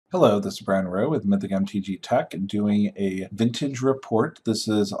Hello, this is Brian Rowe with Mythic MTG Tech doing a vintage report. This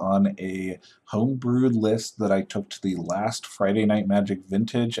is on a homebrewed list that I took to the last Friday Night Magic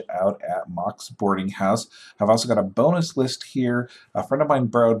vintage out at Mox Boarding House. I've also got a bonus list here. A friend of mine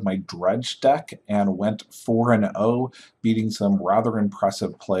borrowed my Dredge deck and went 4-0, beating some rather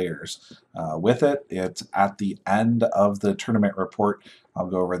impressive players. With it, it's at the end of the tournament report. I'll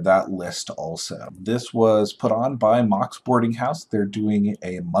go over that list also. This was put on by Mox Boarding House. They're doing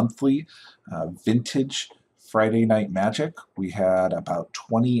a monthly vintage Friday Night Magic. We had about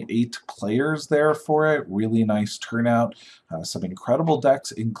 28 players there for it. Really nice turnout. Some incredible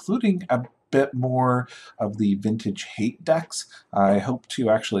decks, including a bit more of the vintage hate decks. I hope to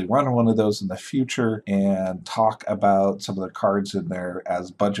actually run one of those in the future and talk about some of the cards in there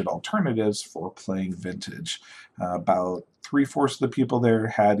as budget alternatives for playing vintage. About 3/4 of the people there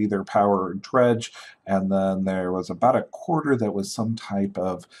had either power or dredge, and then there was about a quarter that was some type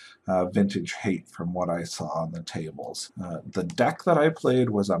of vintage hate from what I saw on the tables. The deck that I played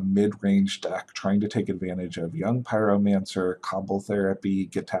was a mid-range deck trying to take advantage of Young Pyromancer, Cobble Therapy,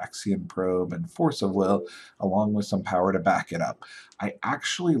 Gitaxian Probe, and Force of Will, along with some power to back it up. I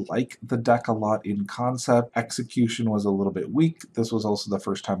actually like the deck a lot in concept. Execution was a little bit weak. This was also the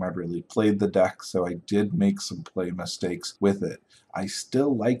first time I'd really played the deck, so I did make some play mistakes with it. I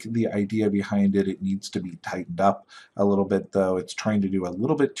still like the idea behind it. It needs to be tightened up a little bit, though. It's trying to do a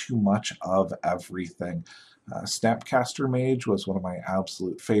little bit too much of everything. Snapcaster Mage was one of my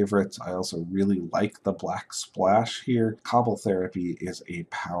absolute favorites. I also really like the Black Splash here. Cobble Therapy is a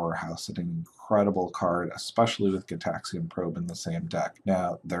powerhouse and an incredible card, especially with Gitaxian Probe in the same deck.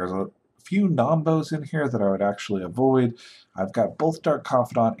 Now, there's a few nombos in here that I would actually avoid. I've got both Dark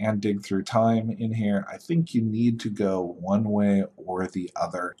Confidant and Dig Through Time in here. I think you need to go one way or the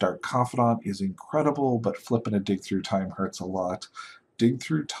other. Dark Confidant is incredible, but flipping a Dig Through Time hurts a lot. Dig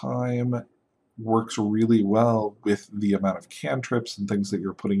Through Time works really well with the amount of cantrips and things that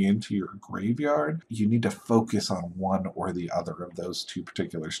you're putting into your graveyard. You need to focus on one or the other of those two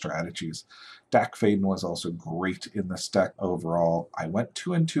particular strategies. Dak Faden was also great in this deck overall. I went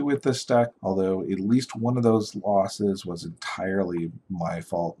 2-2 with this deck, although at least one of those losses was entirely my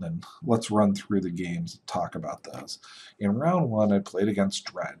fault, and let's run through the games and talk about those. In round one, I played against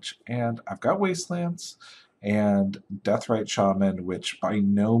Dredge, and I've got Wastelands and Deathrite Shaman, which by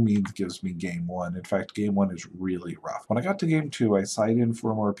no means gives me game one. In fact, game one is really rough. When I got to game two, I side in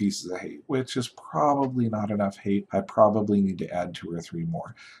 4 more pieces of hate, which is probably not enough hate. I probably need to add 2 or 3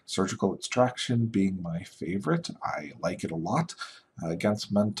 more. Surgical Extraction being my favorite. I like it a lot.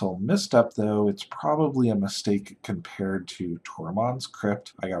 Against Mental Misstep, though, it's probably a mistake compared to Tormod's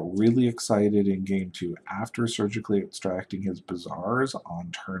Crypt. I got really excited in Game 2 after surgically extracting his Bazaars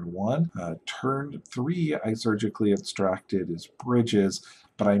on turn 1. Turn 3, I surgically extracted his Bridges,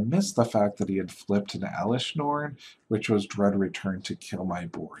 but I missed the fact that he had flipped an Elishnorn, which was Dread Return to kill my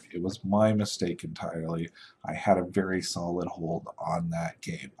board. It was my mistake entirely. I had a very solid hold on that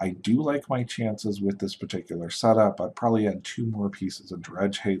game. I do like my chances with this particular setup. I'd probably add 2 more pieces of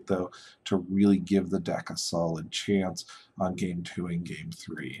Dredge Hate, though, to really give the deck a solid chance on Game 2 and Game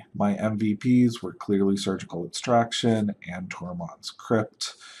 3. My MVPs were clearly Surgical Extraction and Tormod's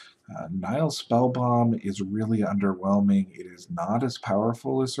Crypt. Nile Spellbomb is really underwhelming. It is not as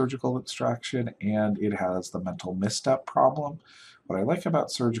powerful as Surgical Extraction, and it has the Mental Misstep problem. What I like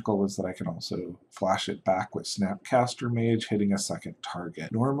about Surgical is that I can also flash it back with Snapcaster Mage, hitting a second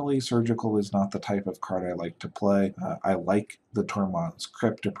target. Normally, Surgical is not the type of card I like to play. I like the Tormod's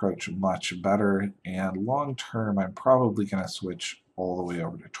Crypt approach much better, and long term, I'm probably going to switch all the way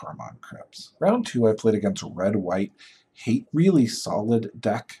over to Tormod Crypts. Round 2, I played against Red-White Hate. Really solid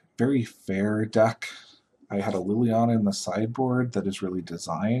deck, very fair deck. I had a Liliana in the sideboard that is really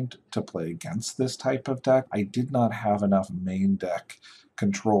designed to play against this type of deck. I did not have enough main deck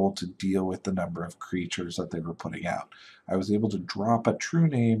control to deal with the number of creatures that they were putting out. I was able to drop a True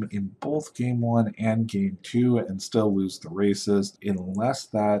Name in both Game 1 and Game 2 and still lose the races. Unless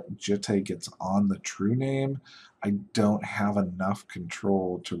that Jitte gets on the True Name, I don't have enough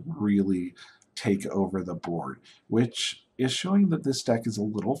control to really take over the board, which is showing that this deck is a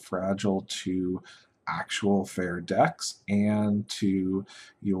little fragile to actual fair decks and to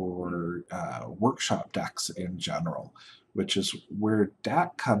your workshop decks in general, which is where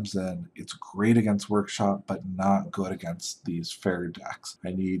DAC comes in. It's great against workshop, but not good against these fair decks.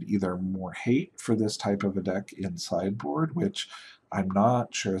 I need either more hate for this type of a deck in sideboard, which I'm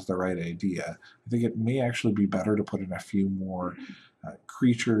not sure is the right idea. I think it may actually be better to put in a few more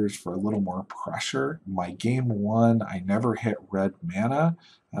creatures for a little more pressure. My game 1, I never hit red mana,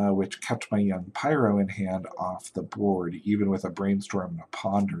 which kept my Young Pyro in hand off the board, even with a Brainstorm and a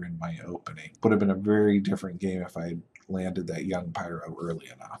Ponder in my opening. Would have been a very different game if I had landed that Young Pyro early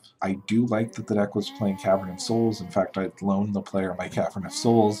enough. I do like that the deck was playing Cavern of Souls. In fact, I loaned the player my Cavern of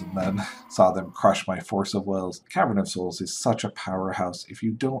Souls and then saw them crush my Force of Wills. Cavern of Souls is such a powerhouse. If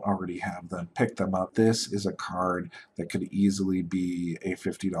you don't already have them, pick them up. This is a card that could easily be a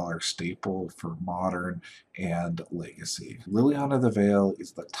 $50 staple for Modern and Legacy. Liliana the Veil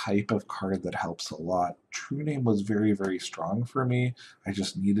is the type of card that helps a lot. True Name was very, very strong for me. I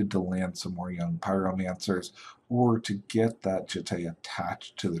just needed to land some more Young Pyromancers, or to get that Jitte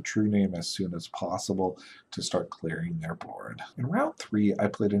attached to the True Name as soon as possible to start clearing their board. In round 3, I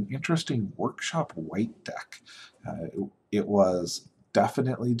played an interesting Workshop White deck. It was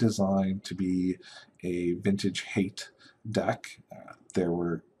definitely designed to be a vintage hate deck. There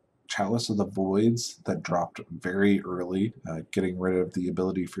were Chalice of the Voids that dropped very early, getting rid of the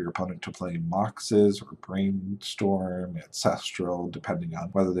ability for your opponent to play Moxes or Brainstorm, Ancestral, depending on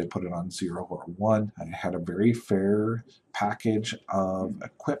whether they put it on 0 or 1. I had a very fair package of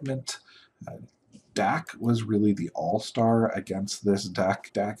equipment. Dak was really the all-star against this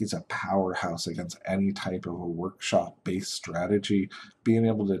deck. Dak is a powerhouse against any type of a workshop-based strategy. Being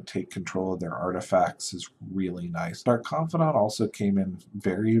able to take control of their artifacts is really nice. Dark Confidant also came in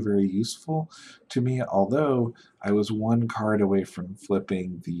very, very useful to me, although I was one card away from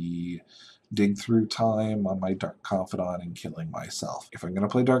flipping the dig through time on my Dark Confidant and killing myself. If I'm going to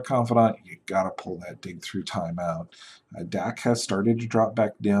play Dark Confidant, you gotta pull that dig through time out. Dak has started to drop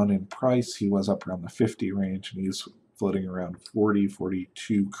back down in price. He was up around the 50 range, and he's floating around 40,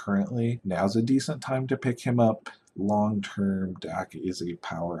 42 currently. Now's a decent time to pick him up. Long-term, Dak is a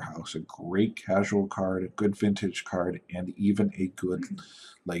powerhouse, a great casual card, a good vintage card, and even a good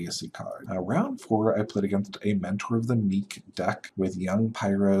legacy card. Round 4, I played against a Mentor of the Meek deck with Young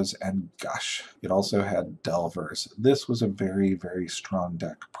Pyros and Gush. It also had Delvers. This was a very, very strong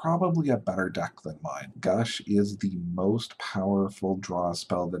deck, probably a better deck than mine. Gush is the most powerful draw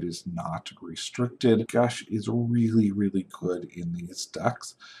spell that is not restricted. Gush is really, really good in these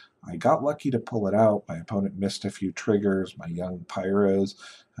decks. I got lucky to pull it out. My opponent missed a few triggers. My Young Pyros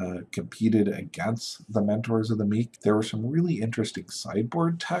competed against the Mentors of the Meek. There were some really interesting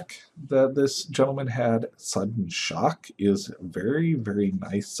sideboard tech that this gentleman had. Sudden Shock is very, very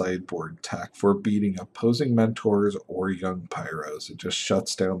nice sideboard tech for beating opposing Mentors or Young Pyros. It just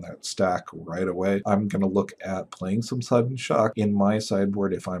shuts down that stack right away. I'm going to look at playing some Sudden Shock in my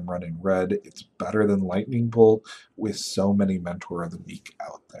sideboard if I'm running red. It's better than Lightning Bolt with so many Mentor of the Meek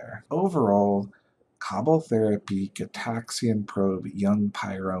out there. Overall, Cobble Therapy, Gataxian Probe, Young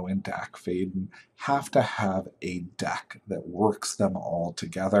Pyro, and Dak Faden have to have a deck that works them all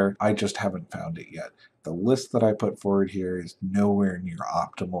together. I just haven't found it yet. The list that I put forward here is nowhere near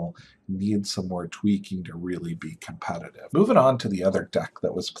optimal, needs some more tweaking to really be competitive. Moving on to the other deck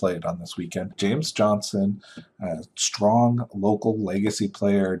that was played on this weekend, James Johnson, a strong local legacy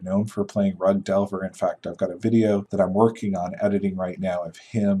player known for playing Rug Delver. In fact, I've got a video that I'm working on editing right now of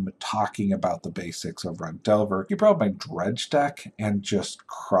him talking about the basics of Rug Delver. He brought my Dredge deck and just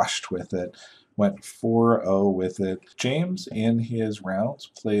crushed with it. Went 4-0 with it. James, in his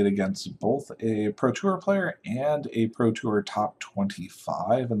rounds, played against both a Pro Tour player and a Pro Tour top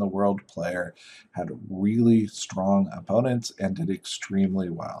 25 in the world player. Had really strong opponents and did extremely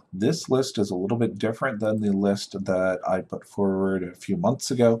well. This list is a little bit different than the list that I put forward a few months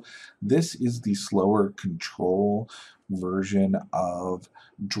ago. This is the slower control version of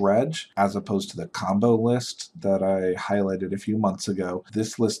Dredge, as opposed to the combo list that I highlighted a few months ago.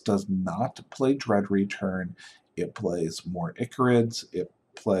 This list does not play Dread Return. It plays more Icarids. It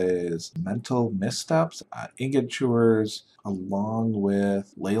plays Mental Missteps, Ingot Chewers, along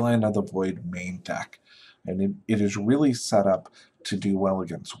with Leyline of the Void main deck. And it is really set up to do well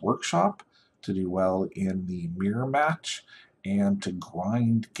against Workshop, to do well in the mirror match, and to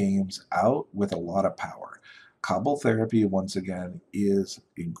grind games out with a lot of power. Cobble Therapy, once again, is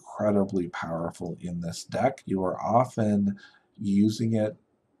incredibly powerful in this deck. You are often using it,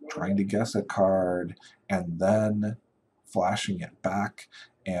 trying to guess a card, and then flashing it back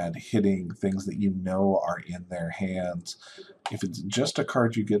and hitting things that you know are in their hands. If it's just a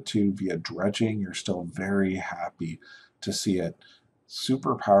card you get to via dredging, you're still very happy to see it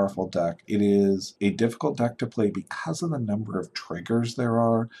Super powerful deck. It is a difficult deck to play because of the number of triggers there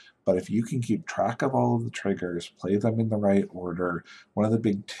are, but if you can keep track of all of the triggers, play them in the right order. One of the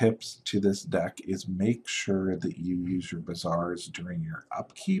big tips to this deck is make sure that you use your bazaars during your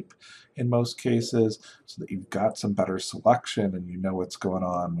upkeep in most cases, so that you've got some better selection and you know what's going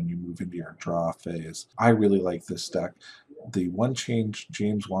on when you move into your draw phase. I really like this deck. The one change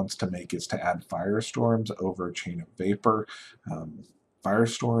James wants to make is to add Firestorms over Chain of Vapor. Um,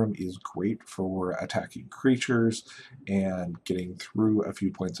 Firestorm is great for attacking creatures and getting through a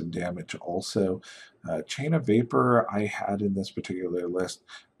few points of damage also. Chain of Vapor I had in this particular list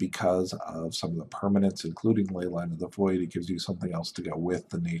because of some of the permanents, including Leyline of the Void. It gives you something else to go with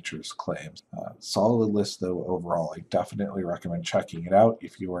the Nature's Claims. Solid list though overall. I definitely recommend checking it out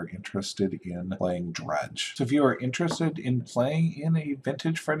if you are interested in playing Dredge. So if you are interested in playing in a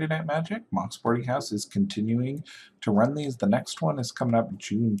vintage Friday Night Magic, Mox Boarding House is continuing to run these. The next one is coming up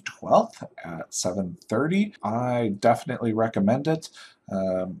June 12th at 7:30. I definitely recommend it.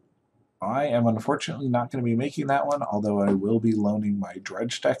 I am unfortunately not going to be making that one, although I will be loaning my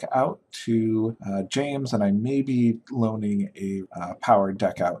Dredge deck out to James, and I may be loaning a powered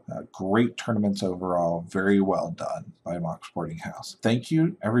deck out. Great tournaments overall, very well done by Mox Boarding House. Thank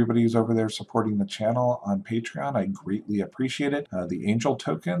you, everybody who's over there supporting the channel on Patreon. I greatly appreciate it. The Angel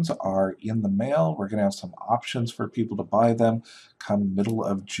tokens are in the mail. We're going to have some options for people to buy them come middle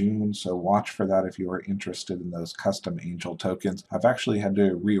of June, so watch for that if you are interested in those custom Angel tokens. I've actually had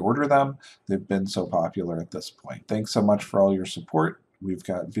to reorder them. They've been so popular at this point. Thanks so much for all your support. We've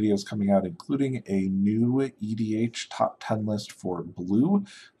got videos coming out, including a new EDH top 10 list for Blue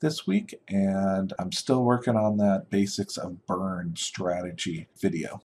this week, and I'm still working on that basics of burn strategy video.